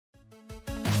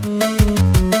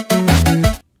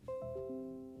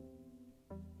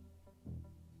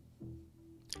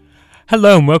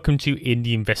Hello and welcome to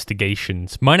Indie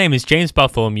Investigations. My name is James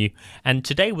Bartholomew, and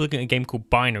today we're looking at a game called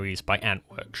Binaries by Ant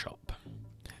Workshop.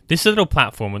 This is a little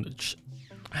platform which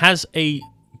has a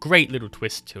great little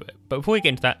twist to it. But before we get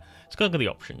into that, let's go look at the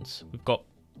options. We've got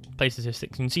play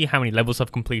statistics. You can see how many levels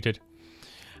I've completed.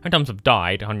 How many times I've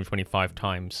died, 125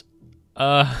 times.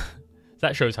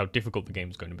 That shows how difficult the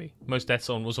game is going to be. Most deaths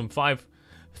on was on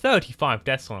 35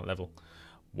 deaths on that level.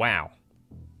 Wow.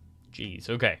 Jeez,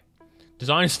 okay.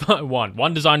 Designers fired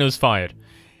one designer was fired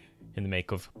in the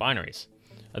make of Binaries.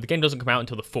 The game doesn't come out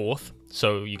until the 4th,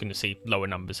 so you're going to see lower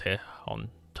numbers here on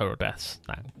total deaths,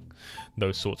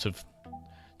 those sorts of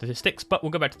statistics. But we'll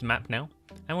go back to the map now,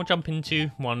 and we'll jump into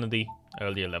one of the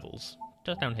earlier levels,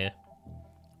 just down here.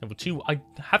 Level 2. I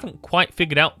haven't quite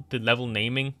figured out the level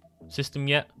naming system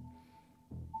yet.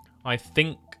 I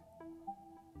think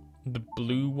the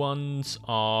blue ones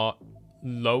are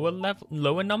lower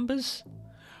numbers.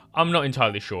 I'm not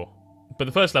entirely sure, but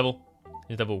the first level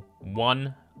is level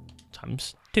 1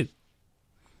 times 2.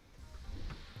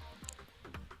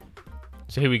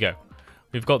 So here we go.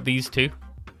 We've got these two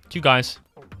guys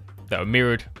that are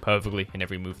mirrored perfectly in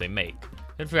every move they make.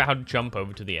 Let's figure out how to jump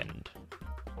over to the end.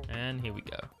 And here we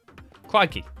go.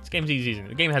 Crikey, this game's easy, isn't it?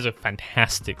 The game has a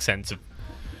fantastic sense of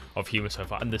humour so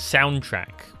far, and the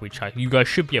soundtrack, which you guys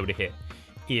should be able to hear,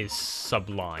 is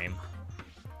sublime.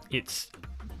 It's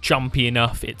jumpy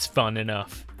enough, it's fun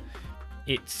enough,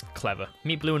 it's clever.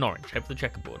 Meet blue and orange, head for the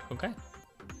checkerboard, okay?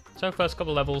 So first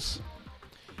couple levels,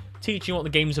 teach you what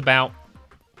the game's about,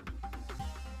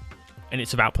 and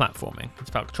it's about platforming.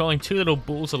 It's about controlling two little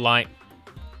balls of light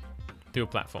through a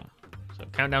platform. So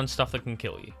count down stuff that can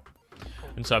kill you.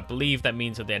 And so I believe that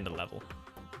means at the end of the level,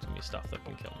 there's gonna be stuff that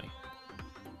can kill me.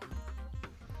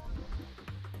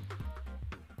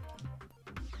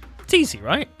 It's easy,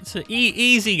 right? It's an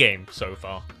easy game so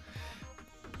far.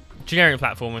 Generic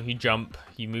platformer, you jump,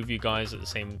 you move your guys at the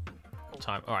same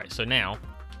time. Alright, so now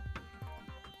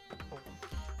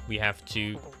we have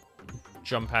to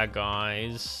jump our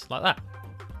guys like that.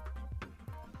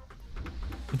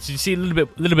 So you see a little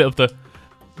bit of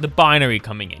the binary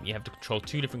coming in. You have to control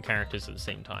two different characters at the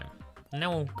same time. And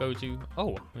now we'll go to,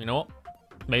 oh, you know what?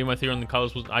 Maybe my theory on the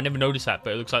colors was, I never noticed that,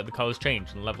 but it looks like the colors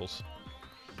changed in the levels.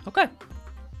 Okay.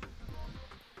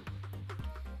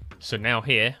 So now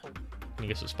here, can you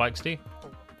guess what spikes do?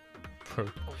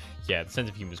 Yeah, the sense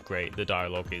of humor is great. The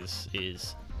dialogue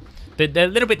is they're a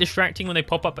little bit distracting when they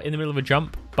pop up in the middle of a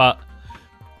jump, but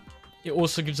it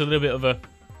also gives a little bit of a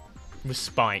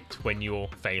respite when you're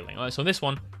failing. Alright, so on this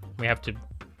one, we have to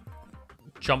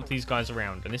jump these guys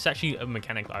around, and it's actually a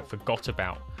mechanic that I forgot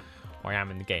about where I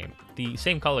am in the game. The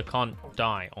same color can't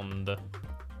die on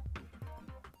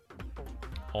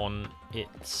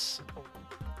its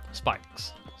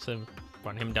spikes. So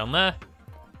run him down there.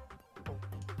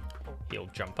 He'll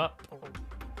jump up.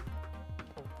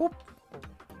 Whoop.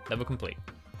 Level complete.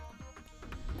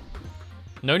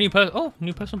 No new person. Oh,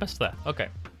 new personal best there. Okay.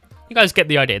 You guys get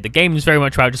the idea. The game is very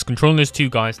much about just controlling those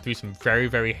two guys through some very,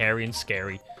 very hairy and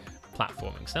scary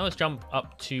platforming. So now let's jump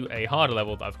up to a harder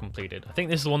level that I've completed. I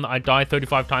think this is the one that I died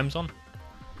 35 times on.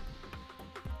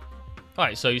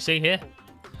 Alright, so you see here,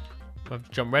 we have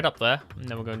to jump red up there, and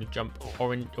then we're going to jump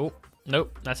orange. Oh,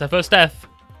 nope, that's our first death.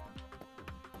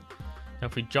 Now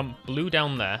if we jump blue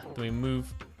down there, then we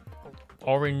move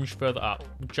orange further up.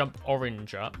 Jump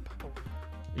orange up.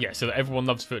 Yeah, so everyone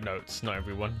loves footnotes, not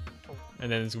everyone.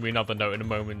 And then there's going to be another note in a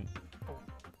moment.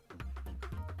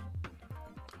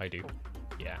 I do.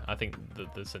 Yeah, I think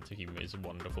the sense of humor is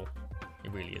wonderful.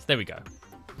 It really is. There we go.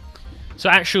 So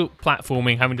actual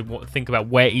platforming, having to think about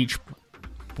where each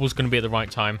was going to be at the right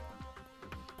time.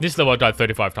 This level I died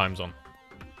 35 times on.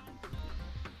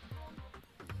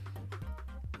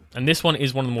 And this one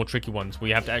is one of the more tricky ones where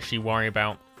you have to actually worry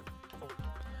about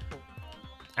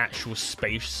actual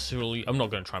spatially. I'm not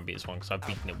going to try and beat this one because I've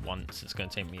beaten it once. It's going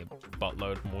to take me a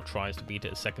buttload more tries to beat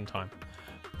it a second time.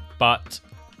 But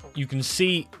you can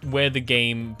see where the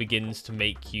game begins to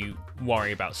make you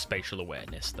worry about spatial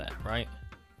awareness there, right?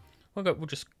 We'll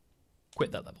just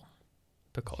quit that level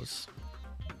because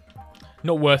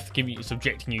not worth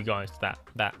subjecting you guys to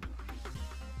that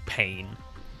pain.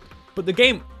 But the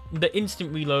game, the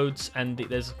instant reloads, and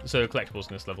there's collectibles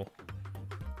in this level.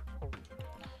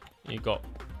 You've got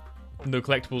the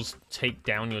collectibles take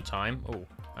down your time. Oh,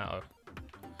 uh-oh.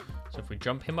 So if we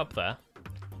jump him up there,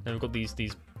 then we've got these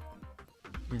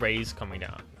rays coming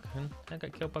down. Can I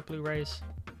get killed by blue rays?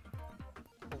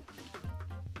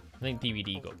 I think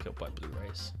DVD got killed by blue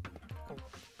rays.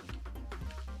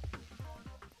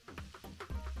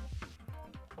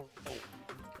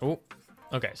 Oh,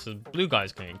 okay, so the blue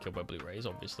guy's gonna get killed by blue rays,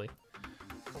 obviously.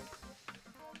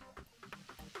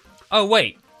 Oh,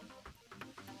 wait.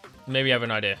 Maybe I have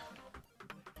an idea.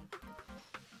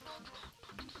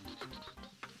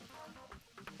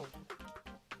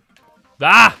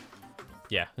 Ah!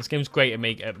 Yeah, this game's great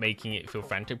at making it feel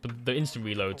frantic, but the instant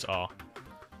reloads are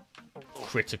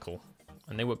critical,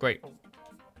 and they work great.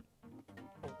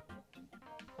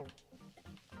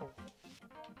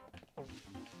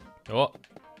 Oh,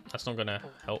 that's not gonna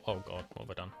help. Oh god, what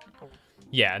have I done?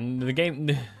 Yeah, and the game,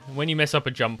 when you mess up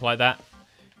a jump like that,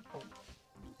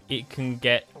 it can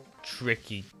get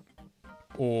tricky.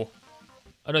 Or,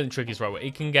 I don't think tricky is the right word.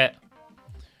 It can get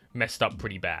messed up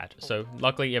pretty bad. So,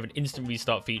 luckily you have an instant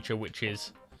restart feature, which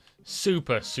is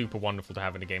super, super wonderful to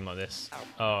have in a game like this.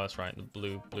 Oh, that's right. The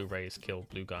blue rays kill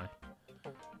blue guy.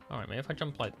 Alright, maybe if I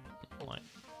jump like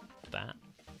that.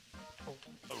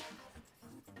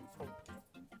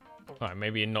 Alright,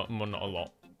 maybe not a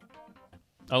lot.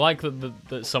 I like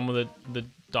that some of the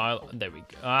dial. There we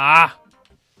go. Ah!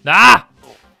 Ah!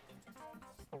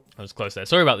 I was close there.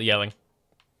 Sorry about the yelling.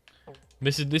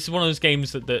 This is one of those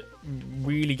games that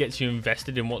really gets you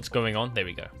invested in what's going on. There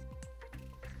we go.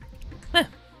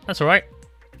 That's alright.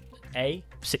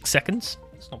 6 seconds.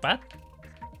 It's not bad.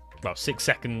 Well, 6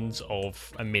 seconds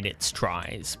of a minute's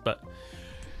tries, but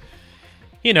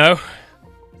you know.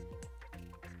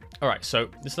 Alright, so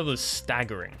this level is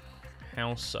staggering.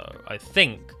 How so? I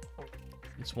think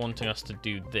it's wanting us to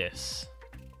do this.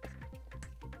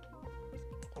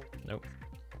 Nope.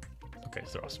 Okay,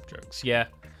 so there are some jokes. Yeah.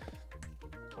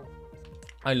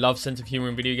 I love sense of humor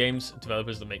in video games,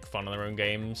 developers that make fun of their own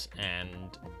games,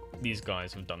 and these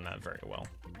guys have done that very well.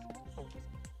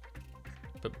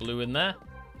 Put blue in there.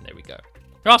 There we go.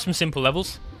 There are some simple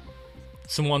levels.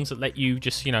 Some ones that let you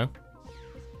just, you know,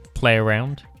 play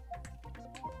around.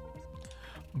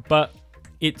 But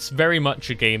it's very much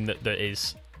a game that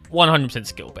is 100%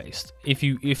 skill-based.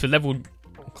 If a level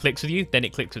clicks with you, then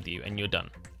it clicks with you, and you're done.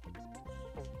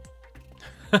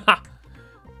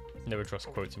 Never trust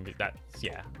quotes and that's,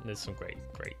 yeah, there's some great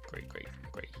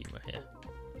humor here.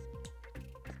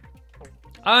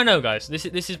 I don't know, guys. This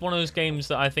is one of those games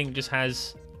that I think just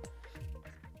has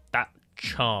that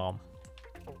charm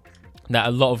that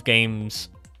a lot of games,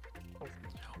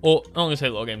 or I'm not gonna say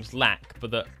a lot of games lack,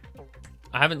 but that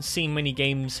I haven't seen many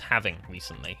games having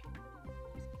recently.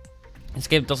 This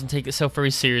game doesn't take itself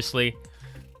very seriously.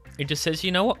 It just says,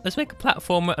 you know what, let's make a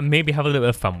platformer and maybe have a little bit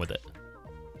of fun with it.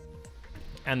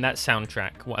 And that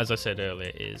soundtrack, well, as I said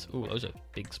earlier, is... Ooh, those are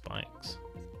big spikes.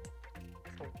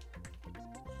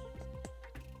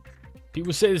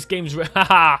 People say this game's...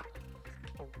 Haha!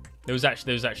 There was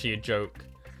actually a joke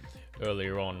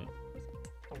earlier on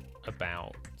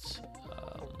about...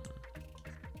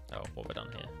 oh, what have I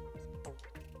done here?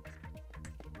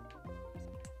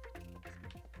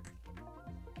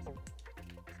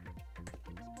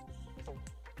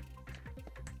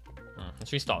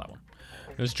 Let's restart that one.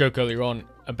 There was a joke earlier on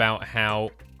about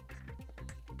how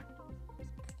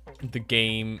the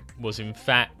game was in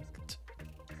fact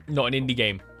not an indie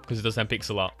game because it doesn't have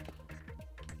pixel art.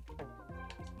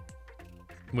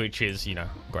 Which is, you know,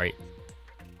 great.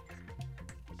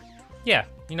 Yeah,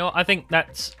 you know, I think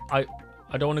that's... I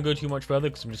don't want to go too much further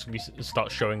because I'm just going to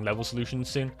start showing level solutions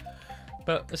soon.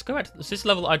 But let's go back to this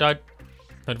level I died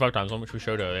 35 times on, which we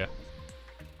showed earlier.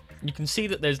 You can see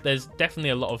that there's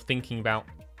definitely a lot of thinking about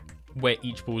where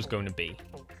each ball is going to be.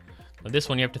 Now this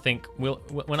one you have to think,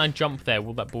 when I jump there,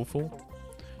 will that ball fall?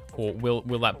 Or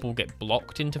will that ball get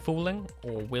blocked into falling?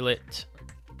 Or will it...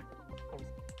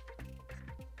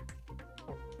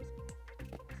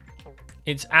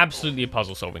 It's absolutely a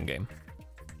puzzle-solving game.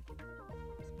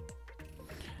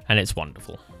 And it's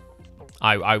wonderful.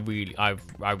 I really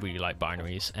like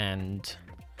Binaries, and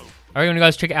I recommend you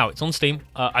guys check it out. It's on Steam.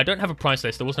 I don't have a price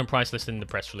list. There wasn't a price list in the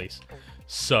press release,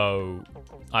 so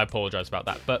I apologize about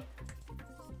that. But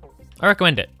I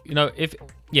recommend it. You know,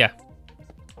 yeah,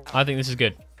 I think this is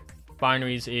good.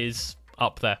 Binaries is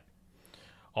up there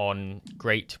on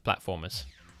great platformers.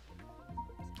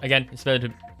 Again, it's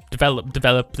developed.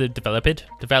 I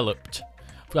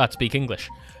forgot to speak English.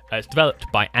 It's developed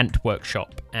by Ant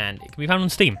Workshop, and it can be found on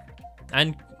Steam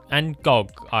and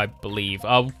GOG, I believe.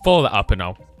 I'll follow that up and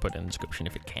I'll put it in the description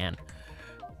if it can.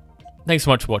 Thanks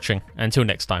so much for watching. Until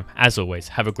next time, as always,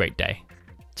 have a great day.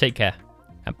 Take care,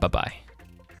 and bye-bye.